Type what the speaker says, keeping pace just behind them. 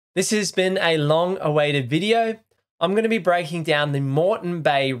This has been a long-awaited video. I'm going to be breaking down the Moreton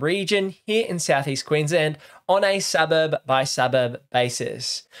Bay region here in southeast Queensland on a suburb by suburb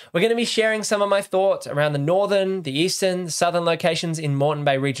basis. We're going to be sharing some of my thoughts around the northern, the eastern, the southern locations in Moreton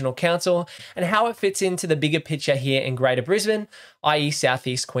Bay Regional Council and how it fits into the bigger picture here in Greater Brisbane, i.e.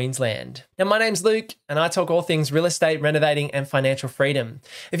 southeast Queensland. Now, my name's Luke and I talk all things real estate, renovating and financial freedom.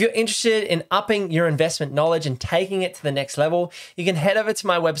 If you're interested in upping your investment knowledge and taking it to the next level, you can head over to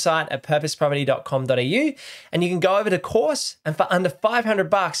my website at purposeproperty.com.au and you can go over to course, and for under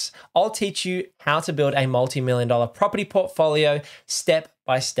 $500, I'll teach you how to build a multi-million-dollar property portfolio step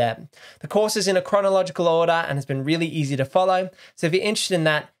by step. The course is in a chronological order and has been really easy to follow. So if you're interested in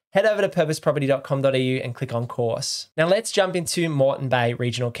that, head over to purposeproperty.com.au and click on course. Now let's jump into Moreton Bay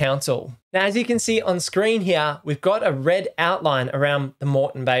Regional Council. Now, as you can see on screen here, we've got a red outline around the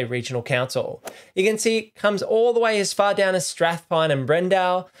Moreton Bay Regional Council. You can see it comes all the way as far down as Strathpine and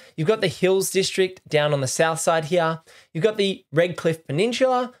Brendale. You've got the Hills District down on the south side here. You've got the Redcliffe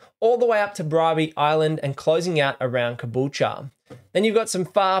Peninsula all the way up to Baby Island and closing out around Caboolture. Then you've got some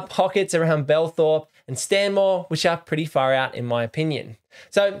far pockets around Belthorpe and Stanmore, which are pretty far out in my opinion.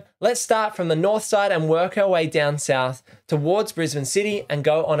 So let's start from the north side and work our way down south towards Brisbane City and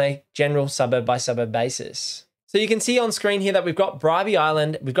go on a general suburb by suburb basis. So you can see on screen here that we've got Baby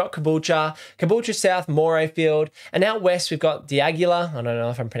Island, we've got Caboolture, Caboolture South, Morayfield, and out west we've got Diagula. I don't know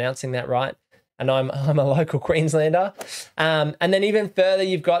if I'm pronouncing that right, and I'm a local Queenslander. And then even further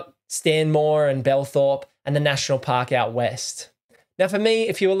you've got Stanmore and Belthorpe and the National Park out west. Now for me,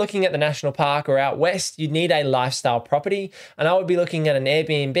 if you were looking at the National Park or out west, you'd need a lifestyle property, and I would be looking at an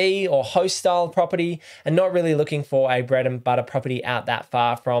Airbnb or host style property and not really looking for a bread and butter property out that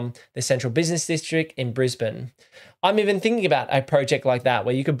far from the central business district in Brisbane. I'm even thinking about a project like that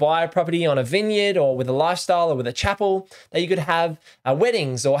where you could buy a property on a vineyard or with a lifestyle or with a chapel that you could have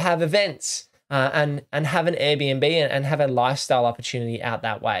weddings or have events and have an Airbnb and have a lifestyle opportunity out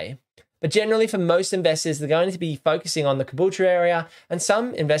that way. But generally for most investors, they're going to be focusing on the Caboolture area, and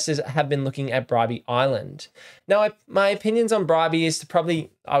some investors have been looking at Baby Island. Now, my opinions on Baby is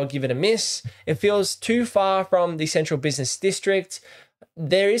I would give it a miss. It feels too far from the central business district.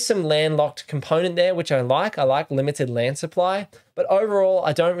 There is some landlocked component there, which I like. I like limited land supply, but overall,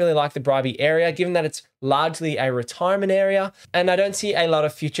 I don't really like the Baby area, given that it's largely a retirement area, and I don't see a lot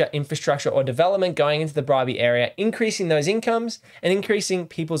of future infrastructure or development going into the Baby area, increasing those incomes and increasing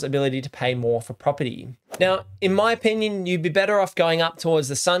people's ability to pay more for property. Now, in my opinion, you'd be better off going up towards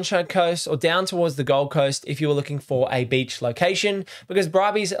the Sunshine Coast or down towards the Gold Coast if you were looking for a beach location, because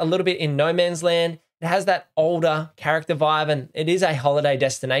Baby's a little bit in no man's land. It has that older character vibe and it is a holiday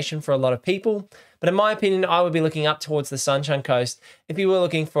destination for a lot of people. But in my opinion, I would be looking up towards the Sunshine Coast if you were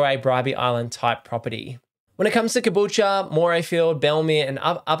looking for a Baby Island type property. When it comes to Caboolture, Morayfield, Belmere and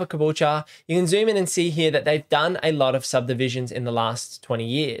Upper Caboolture, you can zoom in and see here that they've done a lot of subdivisions in the last 20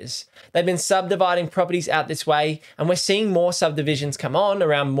 years. They've been subdividing properties out this way and we're seeing more subdivisions come on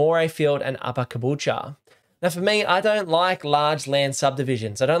around Morayfield and Upper Caboolture. Now for me, I don't like large land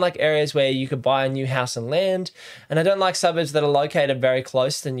subdivisions. I don't like areas where you could buy a new house and land, and I don't like suburbs that are located very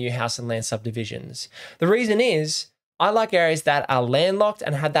close to new house and land subdivisions. The reason is, I like areas that are landlocked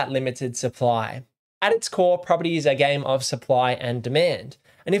and have that limited supply. At its core, property is a game of supply and demand.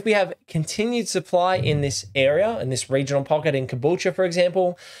 And if we have continued supply in this area, in this regional pocket in Caboolture, for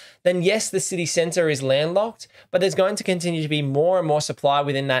example, then yes, the city centre is landlocked, but there's going to continue to be more and more supply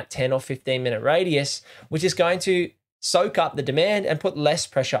within that 10 or 15 minute radius, which is going to soak up the demand and put less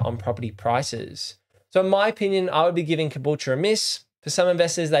pressure on property prices. So in my opinion, I would be giving Caboolture a miss. For some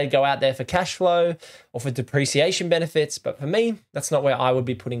investors, they go out there for cash flow or for depreciation benefits, but for me, that's not where I would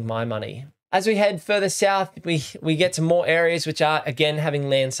be putting my money. As we head further south, we get to more areas which are, again, having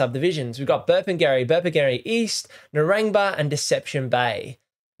land subdivisions. We've got Burpengary East, Narangba, and Deception Bay.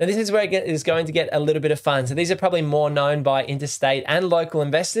 Now, this is where it is going to get a little bit of fun. So these are probably more known by interstate and local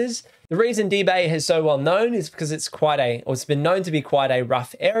investors. The reason D-Bay is so well known is because it's been known to be quite a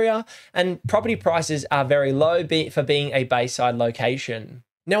rough area, and property prices are very low for being a bayside location.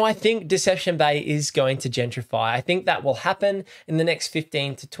 Now, I think Deception Bay is going to gentrify. I think that will happen in the next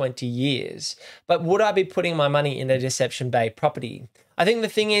 15 to 20 years. But would I be putting my money in a Deception Bay property? I think the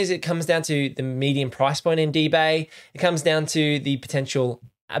thing is, it comes down to the median price point in D-Bay. It comes down to the potential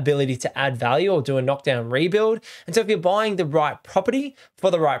ability to add value or do a knockdown rebuild. And so if you're buying the right property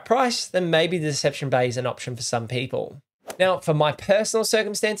for the right price, then maybe the Deception Bay is an option for some people. Now, for my personal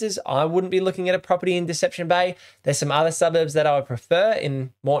circumstances, I wouldn't be looking at a property in Deception Bay. There's some other suburbs that I would prefer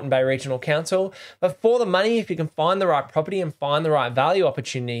in Moreton Bay Regional Council. But for the money, if you can find the right property and find the right value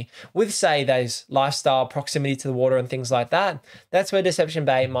opportunity with, say, those lifestyle proximity to the water and things like that, that's where Deception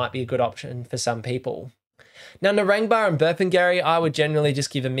Bay might be a good option for some people. Now, Narangba and Burpengary, I would generally just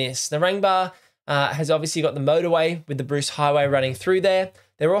give a miss. Narangba has obviously got the motorway with the Bruce Highway running through there.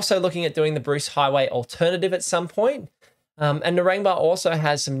 They're also looking at doing the Bruce Highway alternative at some point. And Narangba also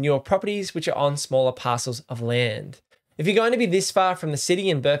has some newer properties which are on smaller parcels of land. If you're going to be this far from the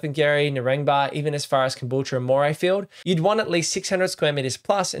city in Burpengary, Narangba, even as far as Caboolture and Morayfield, you'd want at least 600 square meters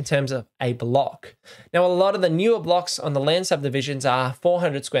plus in terms of a block. Now, a lot of the newer blocks on the land subdivisions are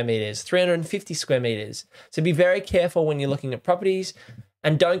 400 square meters, 350 square meters. So be very careful when you're looking at properties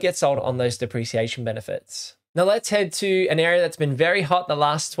and don't get sold on those depreciation benefits. Now let's head to an area that's been very hot the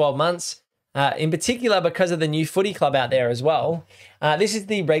last 12 months. In particular, because of the new footy club out there as well. This is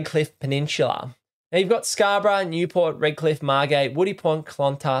the Redcliffe Peninsula. Now you've got Scarborough, Newport, Redcliffe, Margate, Woody Point,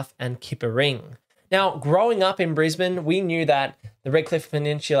 Clontarf, and Kippa-Ring. Now, growing up in Brisbane, we knew that the Redcliffe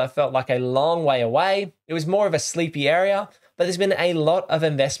Peninsula felt like a long way away. It was more of a sleepy area, but there's been a lot of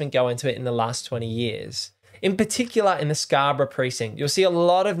investment go into it in the last 20 years. In particular, in the Scarborough precinct, you'll see a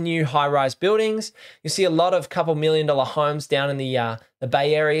lot of new high-rise buildings. You'll see a lot of couple $1 million homes down in the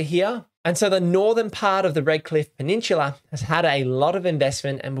Bay Area here. And so the northern part of the Redcliffe Peninsula has had a lot of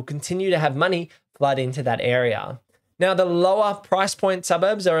investment and will continue to have money flood into that area. Now, the lower price point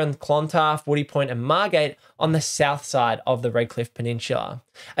suburbs are in Clontarf, Woody Point, and Margate on the south side of the Redcliffe Peninsula.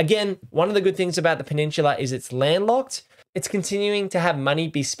 Again, one of the good things about the peninsula is it's landlocked. It's continuing to have money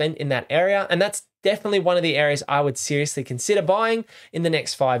be spent in that area, and that's definitely one of the areas I would seriously consider buying in the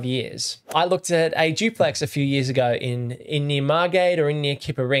next 5 years. I looked at a duplex a few years ago in near Margate or in near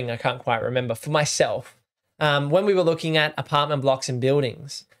Kippa-Ring, I can't quite remember, for myself, when we were looking at apartment blocks and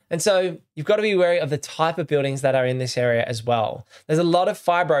buildings. And so you've got to be wary of the type of buildings that are in this area as well. There's a lot of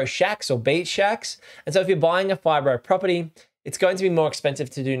fibro shacks or beach shacks. And so if you're buying a fibro property, it's going to be more expensive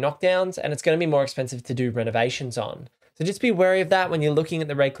to do knockdowns and it's going to be more expensive to do renovations on. So just be wary of that when you're looking at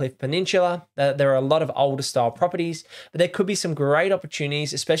the Redcliffe Peninsula. There are a lot of older style properties, but there could be some great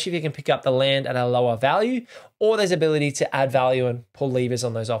opportunities, especially if you can pick up the land at a lower value, or there's ability to add value and pull levers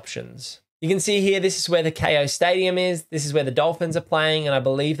on those options. You can see here, this is where the KO Stadium is. This is where the Dolphins are playing, and I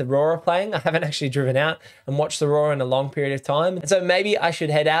believe the Roar are playing. I haven't actually driven out and watched the Roar in a long period of time. And so maybe I should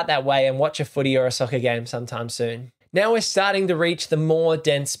head out that way and watch a footy or a soccer game sometime soon. Now we're starting to reach the more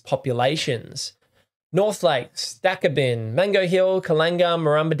dense populations. North Lakes, Dakabin, Mango Hill, Kalanga,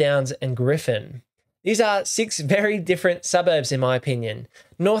 Marumba Downs, and Griffin. These are 6 very different suburbs in my opinion.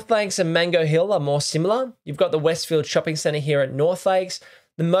 North Lakes and Mango Hill are more similar. You've got the Westfield Shopping Centre here at North Lakes,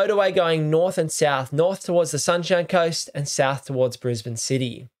 the motorway going north and south, north towards the Sunshine Coast and south towards Brisbane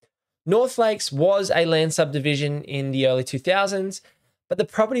City. North Lakes was a land subdivision in the early 2000s, but the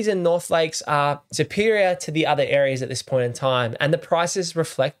properties in North Lakes are superior to the other areas at this point in time, and the prices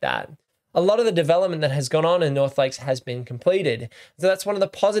reflect that. A lot of the development that has gone on in North Lakes has been completed. So that's one of the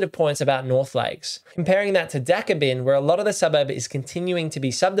positive points about North Lakes. Comparing that to Dakabin, where a lot of the suburb is continuing to be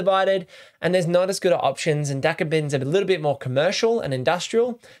subdivided and there's not as good options, and Dakabin's a little bit more commercial and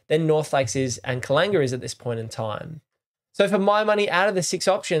industrial than North Lakes is and Kalanga is at this point in time. So for my money, out of the 6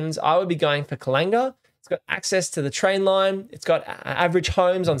 options, I would be going for Kalanga. It's got access to the train line. It's got average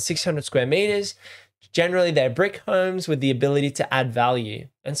homes on 600 square meters. Generally, they're brick homes with the ability to add value.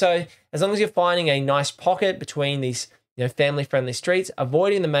 And so as long as you're finding a nice pocket between these family-friendly streets,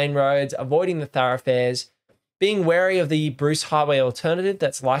 avoiding the main roads, avoiding the thoroughfares, being wary of the Bruce Highway alternative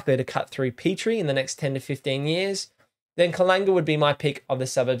that's likely to cut through Petrie in the next 10 to 15 years, then Kalanga would be my pick of the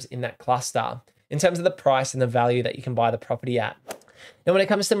suburbs in that cluster in terms of the price and the value that you can buy the property at. Now, when it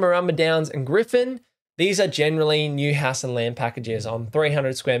comes to Marumba Downs and Griffin, these are generally new house and land packages on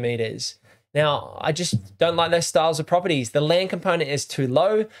 300 square meters. Now, I just don't like those styles of properties. The land component is too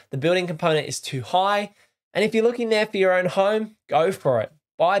low, the building component is too high, and if you're looking there for your own home, go for it.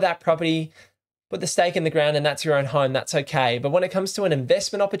 Buy that property, put the stake in the ground, and that's your own home, that's okay. But when it comes to an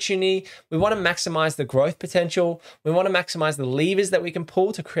investment opportunity, we want to maximize the growth potential, we want to maximize the levers that we can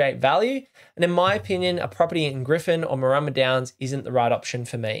pull to create value, and in my opinion, a property in Griffin or Marumba Downs isn't the right option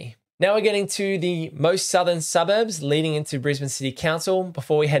for me. Now we're getting to the most southern suburbs leading into Brisbane City Council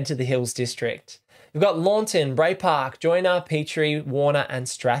before we head to the Hills District. We've got Launton, Bray Park, Joyner, Petrie, Warner and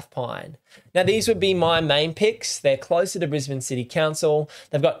Strathpine. Now these would be my main picks. They're closer to Brisbane City Council.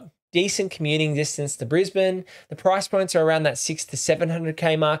 They've got decent commuting distance to Brisbane. The price points are around that 6 to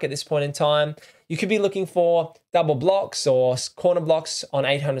 700k mark at this point in time. You could be looking for double blocks or corner blocks on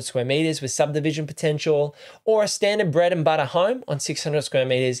 800 square meters with subdivision potential, or a standard bread and butter home on 600 square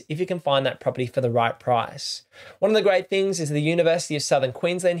meters if you can find that property for the right price. One of the great things is the University of Southern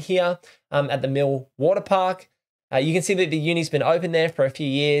Queensland here at the Mill Water Park. You can see that the uni's been open there for a few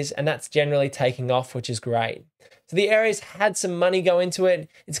years, and that's generally taking off, which is great. So the area's had some money go into it.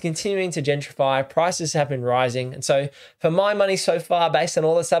 It's continuing to gentrify. Prices have been rising. And so for my money so far, based on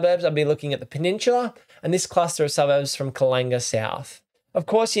all the suburbs, I'll be looking at the Peninsula and this cluster of suburbs from Kalanga south. Of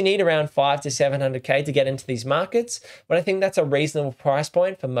course, you need around 5 to 700k to get into these markets, but I think that's a reasonable price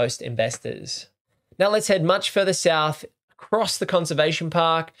point for most investors. Now let's head much further south, across the Conservation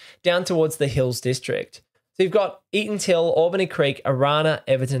Park, down towards the Hills District. So you've got Eaton's Hill, Albany Creek, Arana,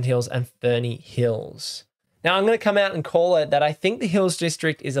 Everton Hills, and Ferny Hills. Now I'm going to come out and call it that I think the Hills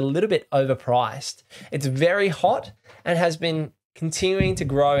District is a little bit overpriced. It's very hot and has been continuing to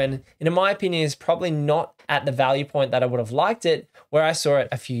grow, and in my opinion is probably not at the value point that I would have liked it where I saw it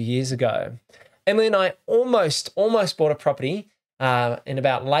a few years ago. Emily and I almost bought a property in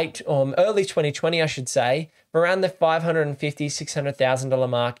about early 2020, I should say, for around the $550,000 to $600,000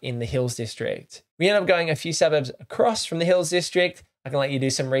 mark in the Hills District. We ended up going a few suburbs across from the Hills District. I can let you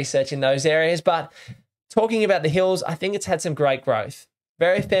do some research in those areas, but talking about the Hills, I think it's had some great growth.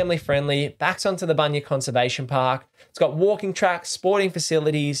 Very family friendly, backs onto the Bunya Conservation Park. It's got walking tracks, sporting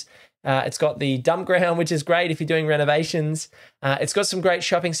facilities. It's got the dump ground, which is great if you're doing renovations. It's got some great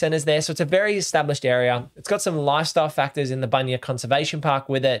shopping centers there. So it's a very established area. It's got some lifestyle factors in the Bunya Conservation Park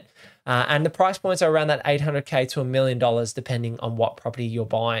with it. And the price points are around that $800k to $1 million, depending on what property you're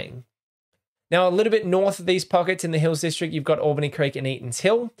buying. Now, a little bit north of these pockets in the Hills District, you've got Albany Creek and Eaton's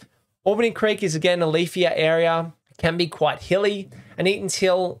Hill. Albany Creek is again a leafier area, can be quite hilly, and Eaton's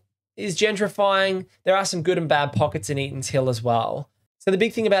Hill is gentrifying. There are some good and bad pockets in Eaton's Hill as well. So the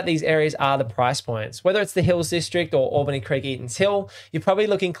big thing about these areas are the price points. Whether it's the Hills District or Albany Creek, Eaton's Hill, you're probably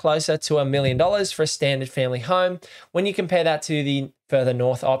looking closer to $1 million for a standard family home when you compare that to the further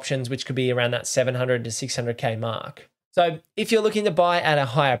north options, which could be around that 700 to 600k mark. So if you're looking to buy at a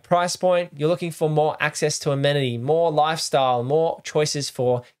higher price point, you're looking for more access to amenity, more lifestyle, more choices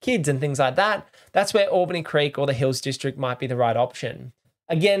for kids and things like that, that's where Albany Creek or the Hills District might be the right option.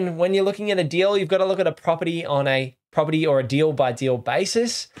 Again, when you're looking at a deal, you've got to look at a property on a property or a deal by deal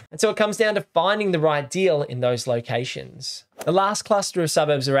basis. And so it comes down to finding the right deal in those locations. The last cluster of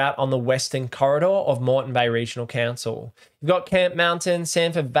suburbs are out on the western corridor of Moreton Bay Regional Council. You've got Camp Mountain,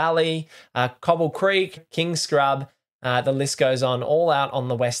 Sanford Valley, Cobble Creek, King Scrub. The list goes on, all out on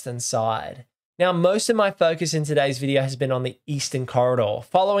the western side. Now, most of my focus in today's video has been on the eastern corridor,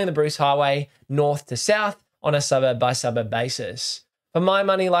 following the Bruce Highway north to south on a suburb by suburb basis. For my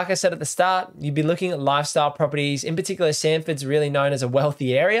money, like I said at the start, you'd be looking at lifestyle properties. In particular, Sanford's really known as a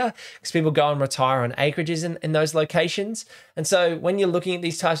wealthy area because people go and retire on acreages in those locations. And so when you're looking at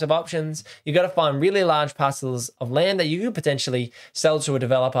these types of options, you've got to find really large parcels of land that you could potentially sell to a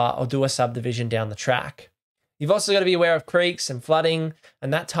developer or do a subdivision down the track. You've also got to be aware of creeks and flooding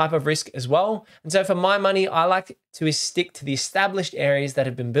and that type of risk as well. And so for my money, I like to stick to the established areas that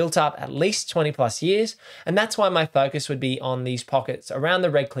have been built up at least 20 plus years. And that's why my focus would be on these pockets around the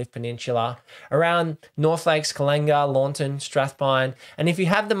Redcliffe Peninsula, around North Lakes, Kalanga, Launton, Strathpine. And if you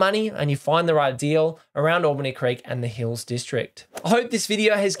have the money and you find the right deal, around Albany Creek and the Hills District. I hope this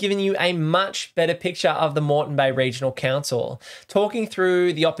video has given you a much better picture of the Moreton Bay Regional Council, talking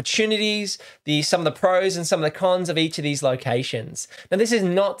through the opportunities, some of the pros and some of the cons of each of these locations. Now, this is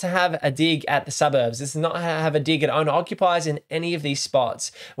not to have a dig at the suburbs. This is not to have a dig at owner-occupiers in any of these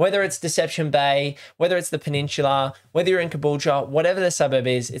spots, whether it's Deception Bay, whether it's the Peninsula, whether you're in Caboolture, whatever the suburb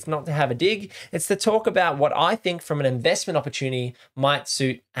is, it's not to have a dig. It's to talk about what I think from an investment opportunity might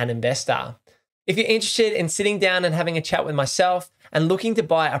suit an investor. If you're interested in sitting down and having a chat with myself and looking to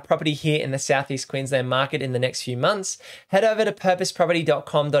buy a property here in the Southeast Queensland market in the next few months, head over to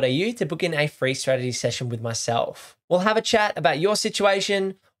purposeproperty.com.au to book in a free strategy session with myself. We'll have a chat about your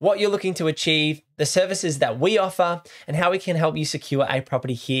situation, what you're looking to achieve, the services that we offer, and how we can help you secure a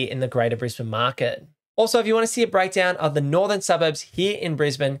property here in the Greater Brisbane market. Also, if you want to see a breakdown of the northern suburbs here in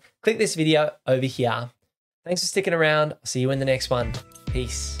Brisbane, click this video over here. Thanks for sticking around. I'll see you in the next one.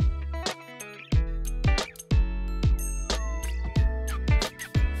 Peace.